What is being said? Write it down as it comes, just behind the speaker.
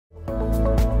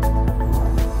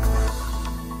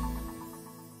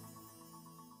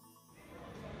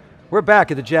We're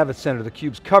back at the Javits Center,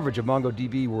 theCUBE's coverage of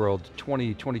MongoDB World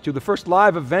 2022, the first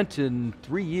live event in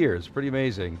 3 years, pretty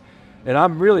amazing. And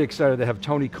I'm really excited to have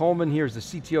Tony Coleman here as the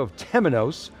CTO of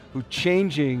Temenos, who's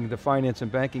changing the finance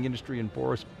and banking industry, and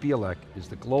Boris Bialek is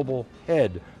the global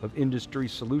head of industry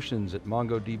solutions at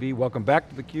MongoDB. Welcome back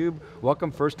to theCUBE. Welcome,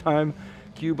 first time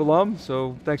CUBE alum,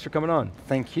 so thanks for coming on.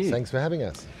 Thank you. Thanks for having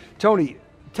us. Tony,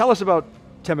 tell us about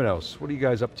Temenos. What are you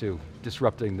guys up to,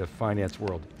 disrupting the finance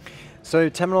world?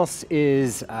 So Temenos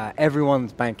is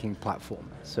everyone's banking platform.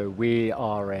 So we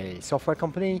are a software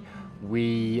company.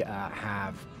 We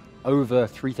have over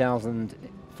 3,000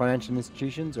 financial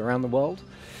institutions around the world.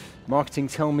 Marketing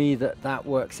tell me that that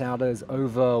works out as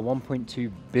over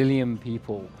 1.2 billion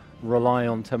people rely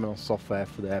on Temenos software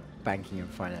for their banking and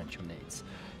financial needs.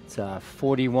 It's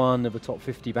 41 of the top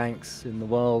 50 banks in the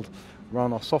world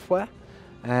run our software.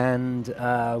 And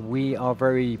we are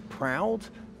very proud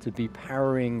to be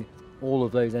powering all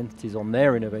of those entities on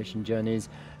their innovation journeys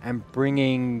and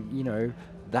bringing,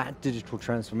 that digital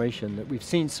transformation that we've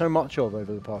seen so much of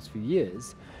over the past few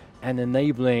years, and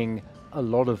enabling a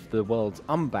lot of the world's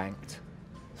unbanked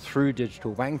through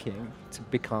digital banking to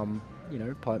become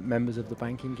members of the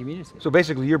banking community. So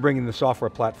basically you're bringing the software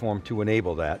platform to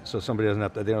enable that, so somebody doesn't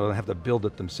have to, they don't have to build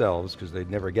it themselves because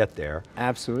they'd never get there.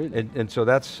 Absolutely. And so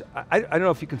that's, I don't know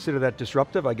if you consider that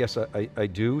disruptive. I guess I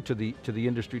do to the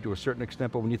industry to a certain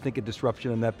extent, but when you think of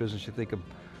disruption in that business, you think of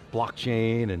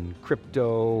blockchain and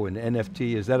crypto and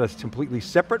NFT. Is that a completely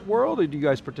separate world, or do you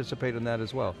guys participate in that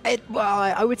as well? Well,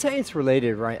 I would say it's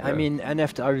related, right? Yeah. I mean,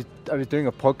 NFT, I was doing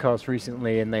a podcast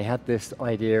recently and they had this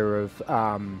idea of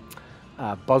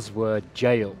buzzword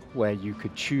jail, where you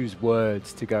could choose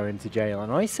words to go into jail.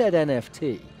 And I said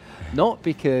NFT, not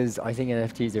because I think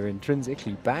NFTs are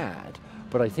intrinsically bad,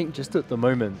 but I think just at the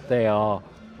moment they are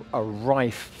a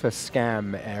rife for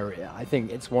scam area. I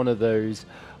think it's one of those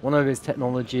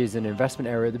technologies and investment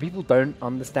area that people don't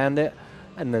understand it,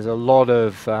 and there's a lot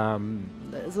of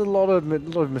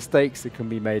mistakes that can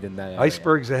be made in that area.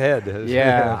 Icebergs ahead.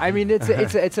 Yeah, I mean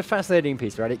it's a fascinating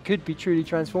piece, right? It could be truly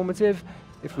transformative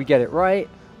if we get it right,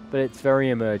 but it's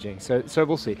very emerging, so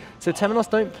we'll see. So Temenos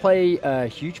don't play a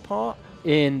huge part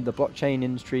in the blockchain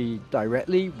industry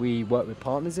directly. We work with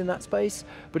partners in that space,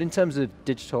 but in terms of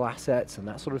digital assets and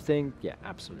that sort of thing, yeah,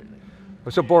 absolutely.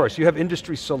 So Boris, you have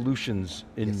industry solutions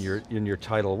in your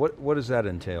title. What does that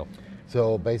entail?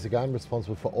 So basically I'm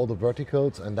responsible for all the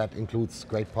verticals, and that includes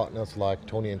great partners like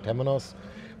Tony and Temenos.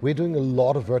 We're doing a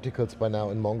lot of verticals by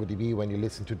now in MongoDB. When you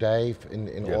listen to Dave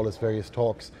in all his various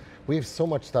talks, we have so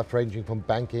much stuff ranging from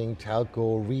banking,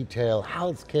 telco, retail,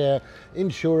 healthcare,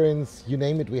 insurance, you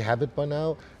name it, we have it by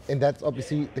now. And that's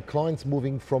obviously the clients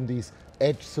moving from these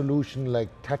edge solution, like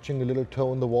touching a little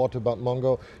toe in the water about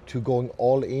Mongo, to going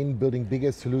all in, building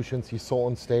bigger solutions. You saw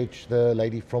on stage the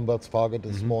lady from Wells Fargo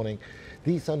this morning.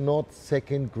 These are not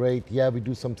second grade, yeah, we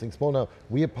do something small now.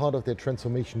 We are part of their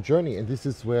transformation journey, and this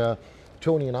is where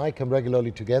Tony and I come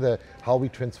regularly together, how we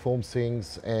transform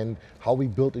things and how we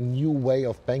build a new way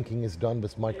of banking is done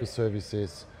with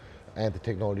microservices and the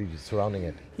technology surrounding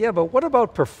it. Yeah, but what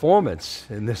about performance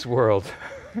in this world?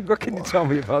 What can you tell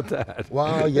me about that?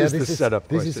 Well, yeah, this is an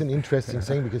question. interesting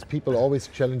thing, because people are always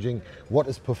challenging what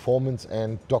is performance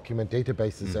and document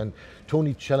databases, and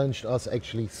Tony challenged us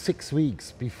actually 6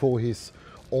 weeks before his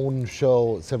own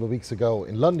show several weeks ago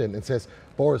in London and says,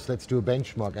 Boris, let's do a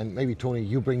benchmark. And maybe Tony,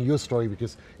 you bring your story,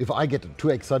 because if I get too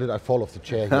excited, I fall off the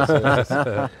chair here.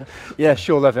 So yeah,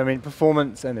 sure, Lev. I mean,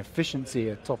 performance and efficiency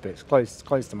are topics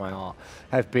close to my heart,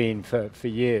 have been for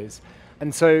years.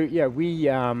 And so, yeah, we,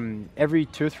 every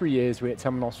 2 or 3 years, we at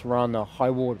Temenos run a high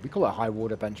water, we call it a high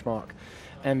water benchmark.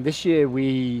 And this year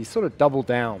we sort of doubled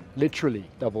down, literally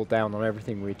doubled down on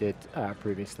everything we did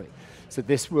previously. So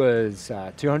this was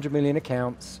 200 million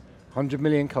accounts, 100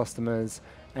 million customers,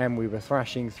 and we were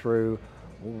thrashing through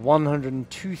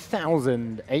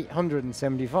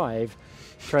 102,875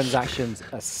 transactions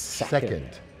a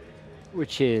second,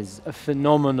 which is a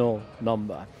phenomenal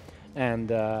number.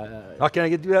 And how can I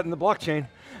do that in the blockchain?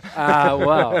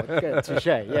 Well, touche,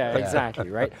 yeah, exactly,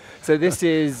 right? So this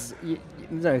is,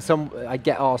 I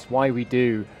get asked why we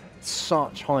do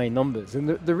such high numbers, and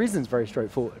the reason's very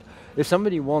straightforward. If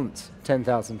somebody wants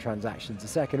 10,000 transactions a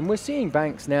second, and we're seeing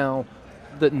banks now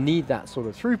that need that sort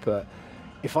of throughput,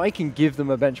 if I can give them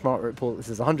a benchmark report that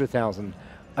says 100,000,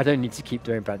 I don't need to keep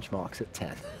doing benchmarks at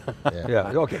 10.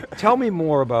 Yeah, okay. Tell me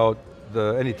more about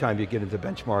anytime you get into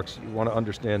benchmarks, you want to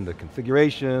understand the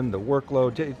configuration, the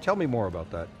workload. Tell me more about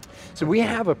that. So we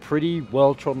have a pretty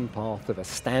well-trodden path of a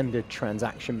standard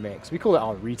transaction mix. We call it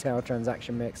our retail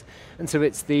transaction mix. And so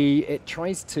it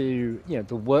tries to, the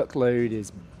workload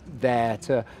is there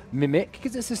to mimic,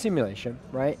 because it's a simulation,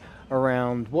 right?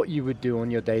 Around what you would do on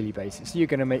your daily basis. So you're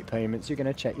going to make payments, you're going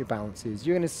to check your balances,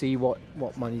 you're going to see what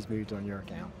money's moved on your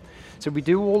account. So we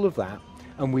do all of that,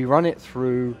 and we run it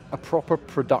through a proper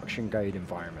production grade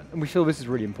environment. And we feel this is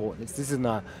really important. This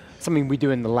isn't something we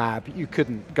do in the lab. You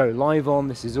couldn't go live on.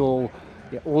 This is all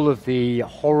of the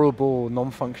horrible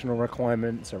non-functional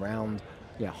requirements around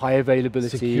high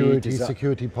availability.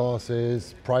 Security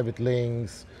passes, private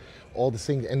links, all the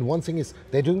things. And one thing is,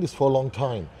 they're doing this for a long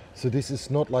time. So this is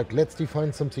not like, let's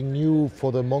define something new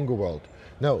for the Mongo world.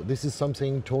 No, this is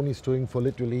something Tony's doing for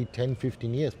literally 10,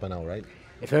 15 years by now, right?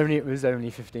 If only it was only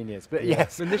 15 years, but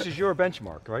yes. And this is your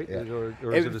benchmark, right? Yeah.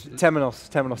 Or is Temenos is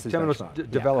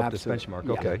benchmark. Developed this benchmark,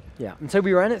 okay. Yeah, and so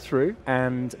we ran it through,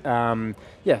 and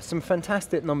some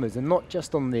fantastic numbers, and not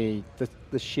just on the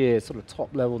sheer sort of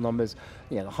top level numbers,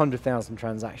 100,000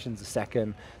 transactions a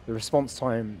second. The response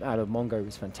time out of Mongo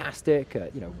was fantastic,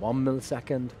 1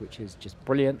 millisecond, which is just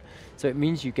brilliant. So it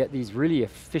means you get these really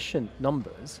efficient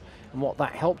numbers, and what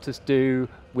that helped us do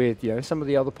with some of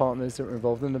the other partners that were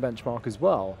involved in the benchmark as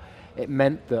well, it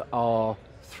meant that our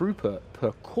throughput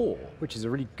per core, which is a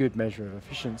really good measure of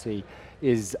efficiency,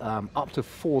 is up to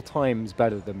 4 times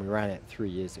better than we ran it 3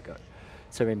 years ago.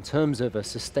 So in terms of a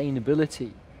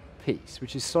sustainability piece,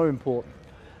 which is so important,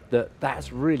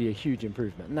 that's really a huge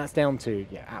improvement. And that's down to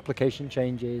application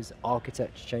changes,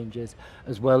 architecture changes,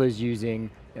 as well as using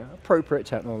appropriate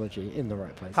technology in the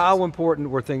right places. How important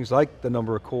were things like the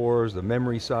number of cores, the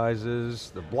memory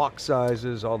sizes, the block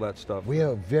sizes, all that stuff? We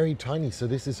are very tiny, so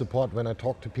this is a part when I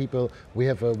talk to people, we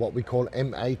have what we call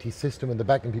M80 system in the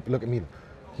back, and people look at me,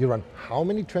 you run how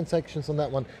many transactions on that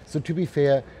one? So to be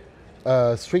fair,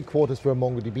 3/4 were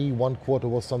MongoDB, 1/4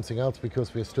 was something else,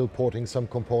 because we're still porting some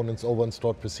components over in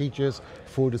stored procedures,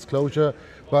 full disclosure.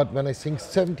 But when I think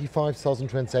 75,000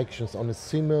 transactions on a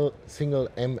single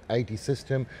M80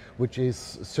 system, which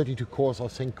is 32 cores, I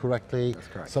think correctly,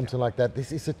 something like that.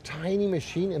 This is a tiny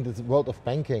machine in the world of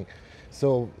banking.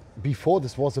 So before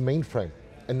this was a mainframe,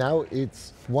 and now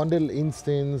it's one little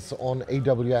instance on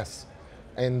AWS.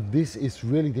 And this is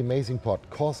really the amazing part.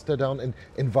 Costs are down, and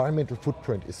environmental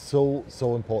footprint is so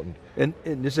important. And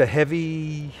this is a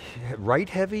heavy,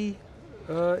 write-heavy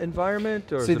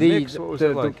environment, or so is it a mix? What was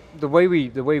it like? The way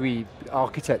we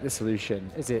architect the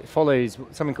solution is it follows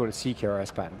something called a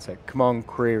CQRS pattern, so command,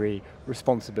 query,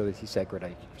 responsibility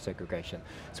segregation.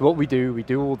 So what we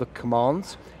do all the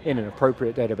commands in an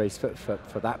appropriate database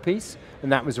for that piece,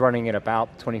 and that was running at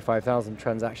about 25,000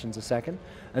 transactions a second.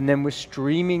 And then we're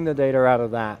streaming the data out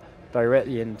of that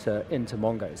directly into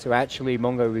Mongo. So actually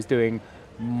Mongo was doing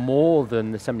more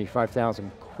than the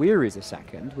 75,000 queries a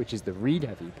second, which is the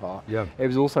read-heavy part. Yeah. It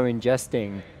was also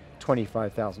ingesting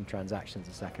 25,000 transactions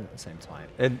a second at the same time.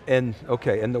 And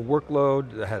the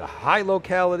workload had a high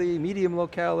locality, medium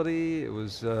locality. It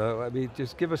was,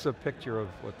 just give us a picture of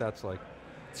what that's like.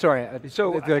 Sorry,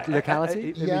 so the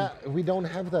locality? We don't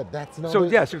have that. That's not.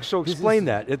 So explain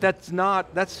that.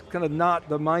 That's kind of not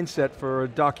the mindset for a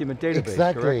document database.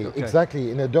 Exactly, correct? Okay. Exactly.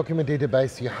 In a document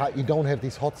database, you don't have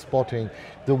this hotspotting,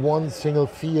 the one single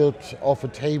field of a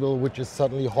table which is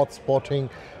suddenly hotspotting.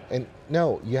 And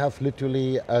no, you have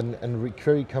literally a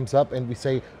query comes up, and we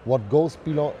say what goes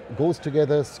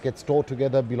together, gets stored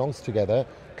together, belongs together,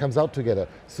 comes out together.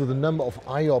 So the number of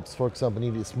IOPS, for example,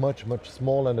 is much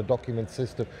smaller in a document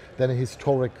system than a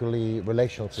historically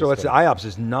relational system. So it's IOPS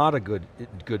is not a good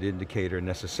indicator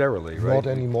necessarily, right? Not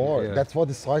anymore. Yeah. That's why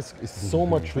the size is so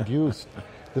much reduced.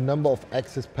 The number of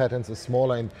access patterns is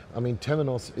smaller, and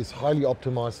Temenos is highly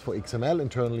optimized for XML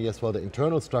internally as well, the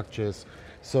internal structures.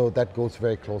 So that goes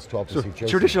very close to obviously JSON.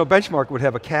 Traditional benchmark would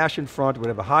have a cache in front, would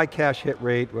have a high cache hit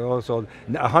rate, well, also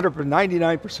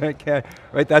 99% cache,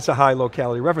 right? That's a high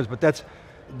locality reference, but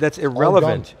that's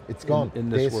irrelevant. It's gone.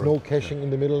 In this There's world. No caching in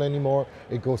the middle anymore.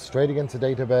 It goes straight against the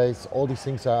database. All these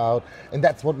things are out, and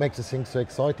that's what makes the thing so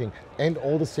exciting. And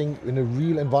all the things in a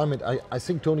real environment. I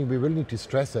think, Tony, we really need to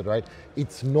stress that, right?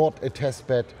 It's not a test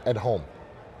bed at home.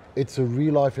 It's a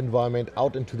real life environment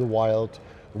out into the wild,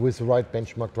 with the right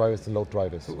benchmark drivers and load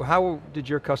drivers. How did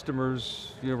your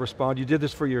customers respond? You did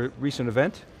this for your recent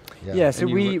event? Yeah, so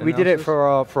we did it for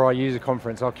our user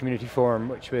conference, our community forum,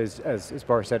 which was, as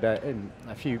Boris said,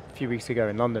 a few weeks ago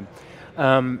in London.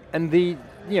 And the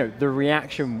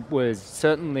reaction was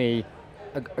certainly,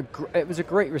 it was a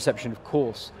great reception, of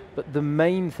course, But the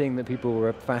main thing that people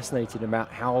were fascinated about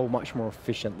how much more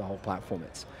efficient the whole platform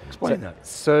is. Explain that.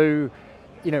 So,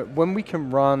 when we can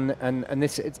run, and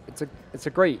this it's a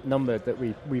great number that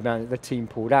the team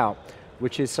pulled out,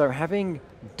 which is so having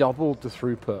doubled the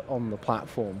throughput on the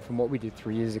platform from what we did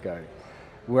 3 years ago,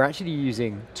 we're actually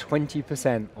using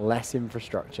 20% less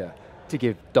infrastructure to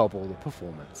give double the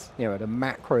performance. At a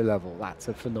macro level, that's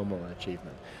a phenomenal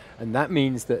achievement. And that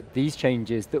means that these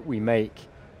changes that we make,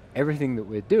 everything that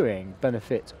we're doing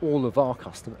benefits all of our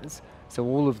customers. So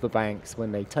all of the banks,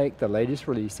 when they take the latest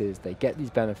releases, they get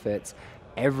these benefits,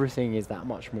 everything is that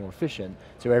much more efficient,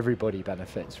 so everybody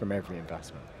benefits from every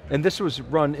investment. And this was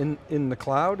run in the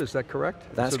cloud, is that correct?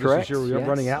 That's so correct, you're yes.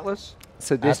 running Atlas?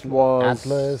 So this was...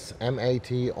 Atlas,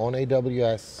 MAT on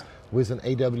AWS, with an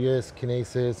AWS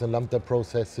Kinesis and Lambda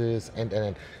processes,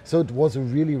 and. So it was a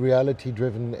really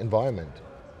reality-driven environment.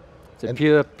 So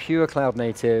pure cloud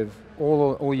native,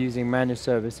 all using managed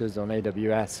services on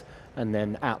AWS, and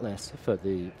then Atlas for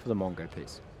the Mongo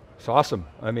piece. It's awesome.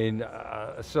 I mean,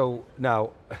 so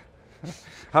now,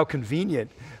 how convenient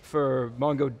for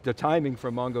the timing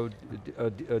for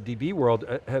MongoDB world.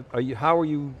 How are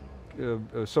you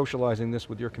socializing this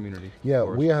with your community? Yeah,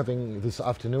 we're having this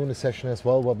afternoon a session as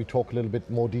well where we talk a little bit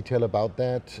more detail about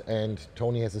that, and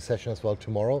Tony has a session as well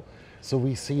tomorrow. So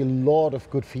we see a lot of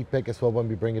good feedback as well when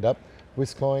we bring it up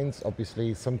with clients.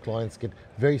 Obviously, some clients get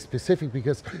very specific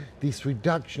because this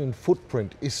reduction in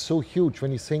footprint is so huge.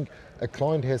 When you think a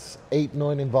client has 8,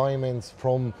 9 environments,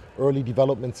 from early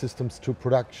development systems to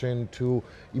production to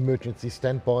emergency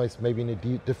standbys, maybe in a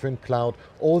different cloud,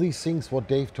 all these things what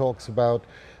Dave talks about,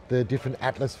 the different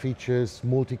Atlas features,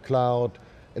 multi-cloud,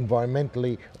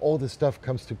 environmentally, all this stuff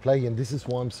comes to play, and this is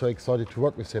why I'm so excited to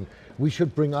work with him. We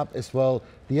should bring up as well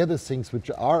the other things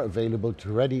which are available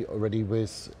already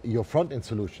with your front-end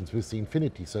solutions, with the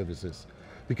Infinity services.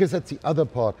 Because that's the other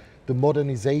part, the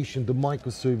modernization, the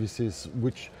microservices,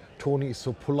 which Tony is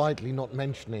so politely not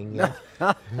mentioning.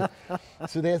 Yeah?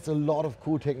 So there's a lot of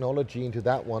cool technology into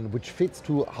that one, which fits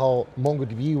to how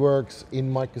MongoDB works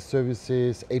in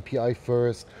microservices, API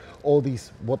first, all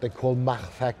these what they call MACH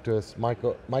factors,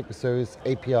 microservice,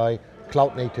 API,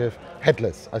 cloud native,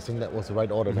 headless. I think that was the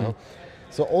right order now.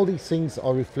 So all these things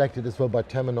are reflected as well by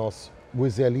Temenos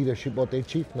with their leadership, what they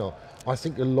achieved now. I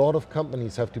think a lot of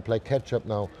companies have to play catch up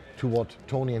now to what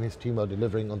Tony and his team are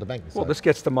delivering on the banking side. Well, this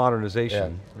gets to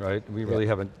modernization, right? We really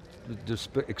haven't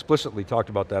just explicitly talked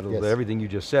about that. Everything you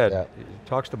just said it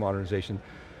talks to modernization.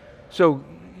 So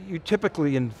you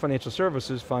typically in financial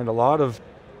services find a lot of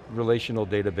relational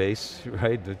database,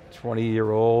 right? The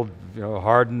 20-year-old,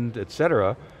 hardened, et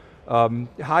cetera.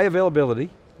 High availability,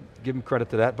 give them credit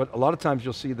to that, but a lot of times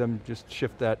you'll see them just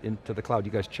shift that into the cloud.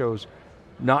 You guys chose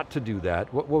not to do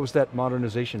that. What was that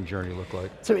modernization journey look like?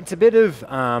 So it's a bit of,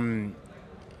 I'm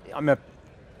a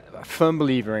firm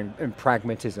believer in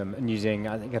pragmatism and using,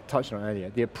 I think I've touched on it earlier,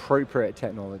 the appropriate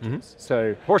technologies.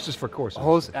 So horses for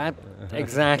courses.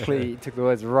 Exactly, took the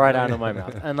words right out of my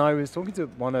mouth. And I was talking to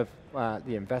one of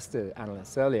the investor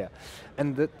analysts earlier,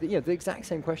 and the exact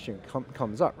same question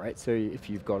comes up, right? So if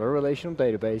you've got a relational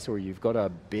database or you've got a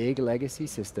big legacy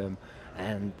system,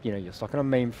 and you're stuck on a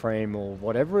mainframe or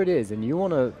whatever it is, and you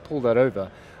want to pull that over,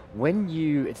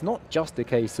 it's not just a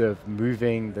case of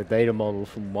moving the data model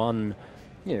from one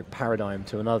paradigm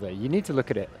to another. You need to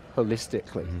look at it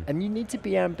holistically, and you need to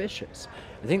be ambitious.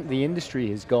 I think the industry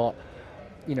has got,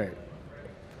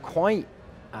 quite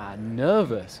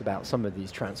nervous about some of these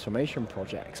transformation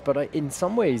projects, but in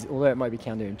some ways, although it might be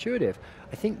counterintuitive,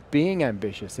 I think being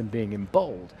ambitious and being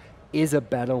bold is a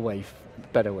better way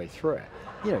through it.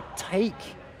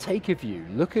 Take a view,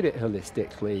 look at it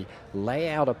holistically, lay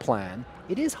out a plan.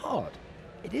 It is hard.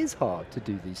 It is hard to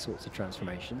do these sorts of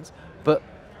transformations, but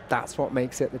that's what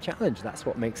makes it the challenge. That's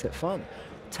what makes it fun.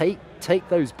 Take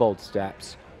those bold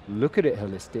steps, look at it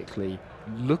holistically,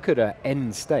 look at an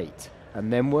end state,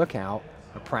 and then work out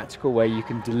a practical way you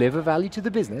can deliver value to the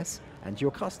business and to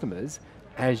your customers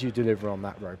as you deliver on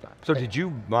that roadmap. So did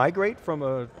you migrate from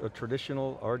a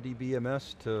traditional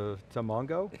RDBMS to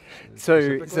Mongo?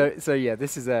 So yeah,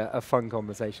 this is a fun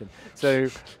conversation. So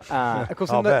of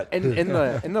course in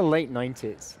the late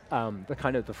 90s,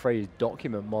 the phrase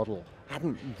document model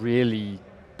hadn't really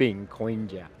been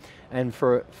coined yet. And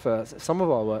for some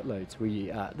of our workloads,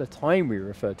 at the time we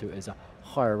referred to it as a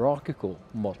hierarchical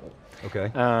model. Okay.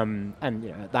 And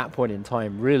at that point in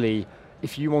time, really,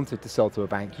 if you wanted to sell to a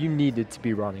bank, you needed to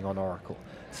be running on Oracle.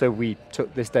 So we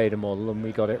took this data model and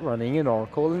we got it running in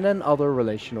Oracle and then other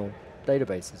relational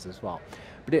databases as well.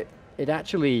 But it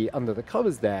actually, under the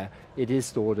covers there, it is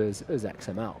stored as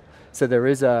XML. So there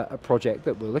is a project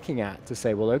that we're looking at to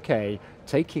say, well, okay,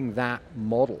 taking that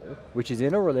model, which is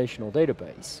in a relational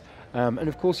database, and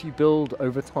of course you build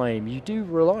over time, you do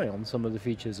rely on some of the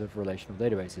features of relational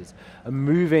databases, and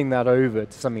moving that over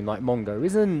to something like Mongo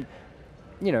isn't,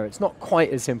 it's not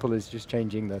quite as simple as just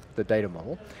changing the data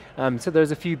model. So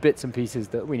there's a few bits and pieces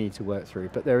that we need to work through,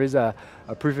 but there is a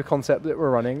proof of concept that we're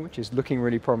running, which is looking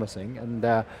really promising,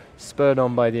 and spurred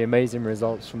on by the amazing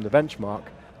results from the benchmark,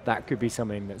 that could be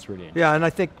something that's really interesting. Yeah, and I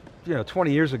think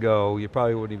 20 years ago, you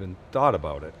probably wouldn't even thought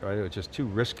about it, right? It was just too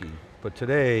risky. But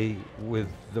today, with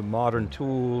the modern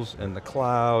tools and the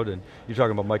cloud, and you're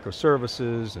talking about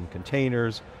microservices and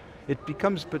containers, it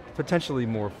becomes potentially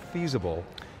more feasible.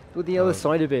 Well, the other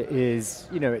side of it is,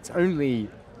 it's only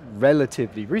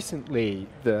relatively recently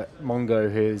that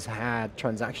Mongo has had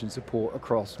transaction support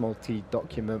across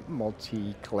multi-document,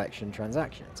 multi-collection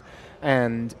transactions.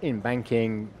 And in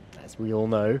banking, as we all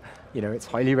know, it's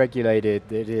highly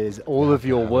regulated. It is all of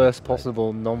your worst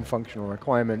possible non-functional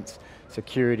requirements,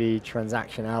 security,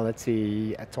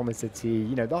 transactionality,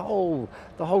 atomicity,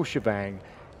 the whole shebang.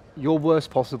 Your worst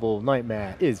possible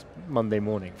nightmare is Monday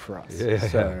morning for us.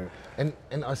 Yeah.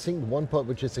 And I think one part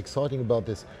which is exciting about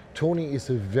this, Tony is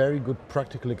a very good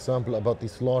practical example about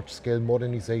this large-scale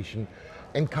modernization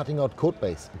and cutting out code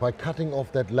base. By cutting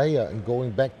off that layer and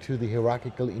going back to the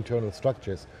hierarchical internal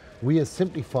structures, we are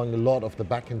simplifying a lot of the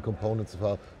backend components as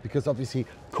well, because obviously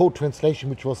code translation,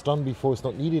 which was done before, is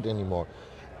not needed anymore.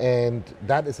 And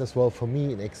that is as well for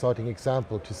me an exciting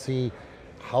example to see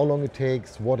how long it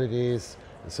takes, what it is.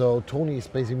 So Tony is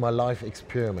basically my life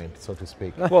experiment, so to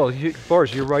speak. Well,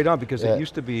 Boris, you're right on, because it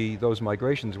used to be those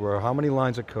migrations were how many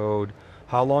lines of code,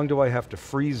 how long do I have to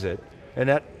freeze it, and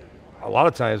that a lot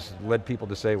of times led people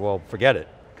to say, well, forget it,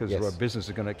 because our business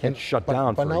is going to get shut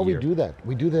down for a year. But now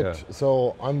we do that.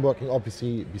 So I'm working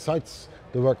obviously, besides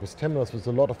the work with Temenos, with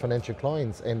a lot of financial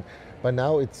clients, and by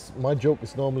now my joke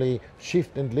is normally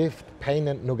shift and lift, pain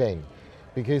and no gain.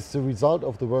 Because the result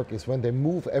of the work is when they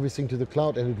move everything to the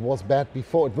cloud, and it was bad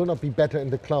before, it will not be better in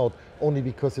the cloud only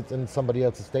because it's in somebody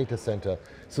else's data center.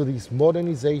 So these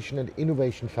modernization and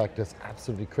innovation factors are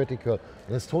absolutely critical.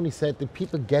 And as Tony said, the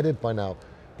people get it by now.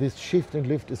 This shift and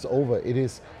lift is over. It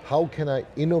is how can I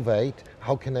innovate,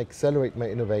 how can I accelerate my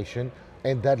innovation,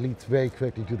 and that leads very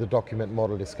quickly to the document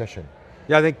model discussion.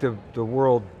 Yeah, I think the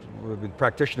world,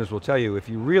 practitioners will tell you, if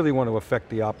you really want to affect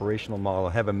the operational model,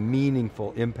 have a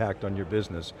meaningful impact on your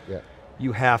business,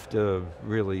 you have to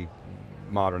really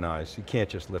modernize. You can't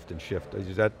just lift and shift.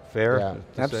 Is that fair? Yeah,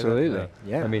 absolutely.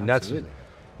 I mean, absolutely.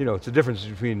 It's a difference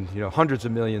between hundreds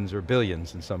of millions or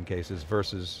billions in some cases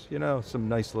versus some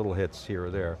nice little hits here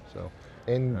or there. So,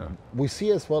 and we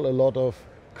see as well a lot of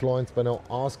clients by now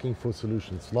asking for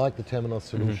solutions like the Temenos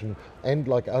solution and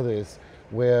like others,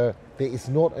 where there is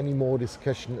not any more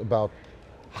discussion about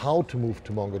how to move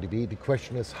to MongoDB. The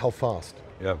question is how fast.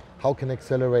 Yeah. How can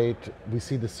accelerate? We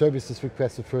see the services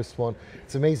request, the first one.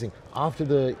 It's amazing. After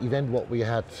the event what we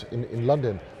had in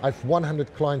London, I have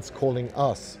 100 clients calling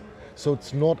us. So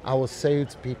it's not our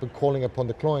sales people calling upon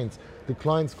the clients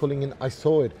calling in, I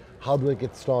saw it, how do I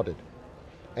get started?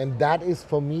 And that is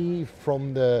for me,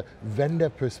 from the vendor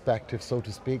perspective, so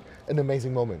to speak, an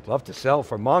amazing moment. Love to sell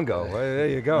for Mongo. There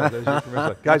you go.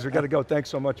 Guys, we got to go. Thanks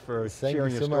so much for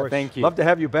sharing your story. Thank you. Love to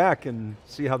have you back and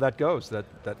see how that goes,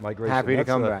 that migration. Happy to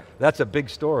come back. That's a big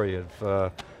story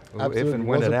of if and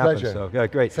when it happens. So, yeah,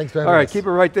 great. Thanks for having us. All right, keep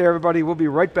it right there, everybody. We'll be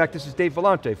right back. This is Dave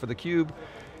Vellante for theCUBE.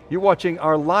 You're watching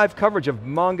our live coverage of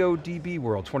MongoDB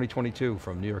World 2022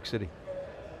 from New York City.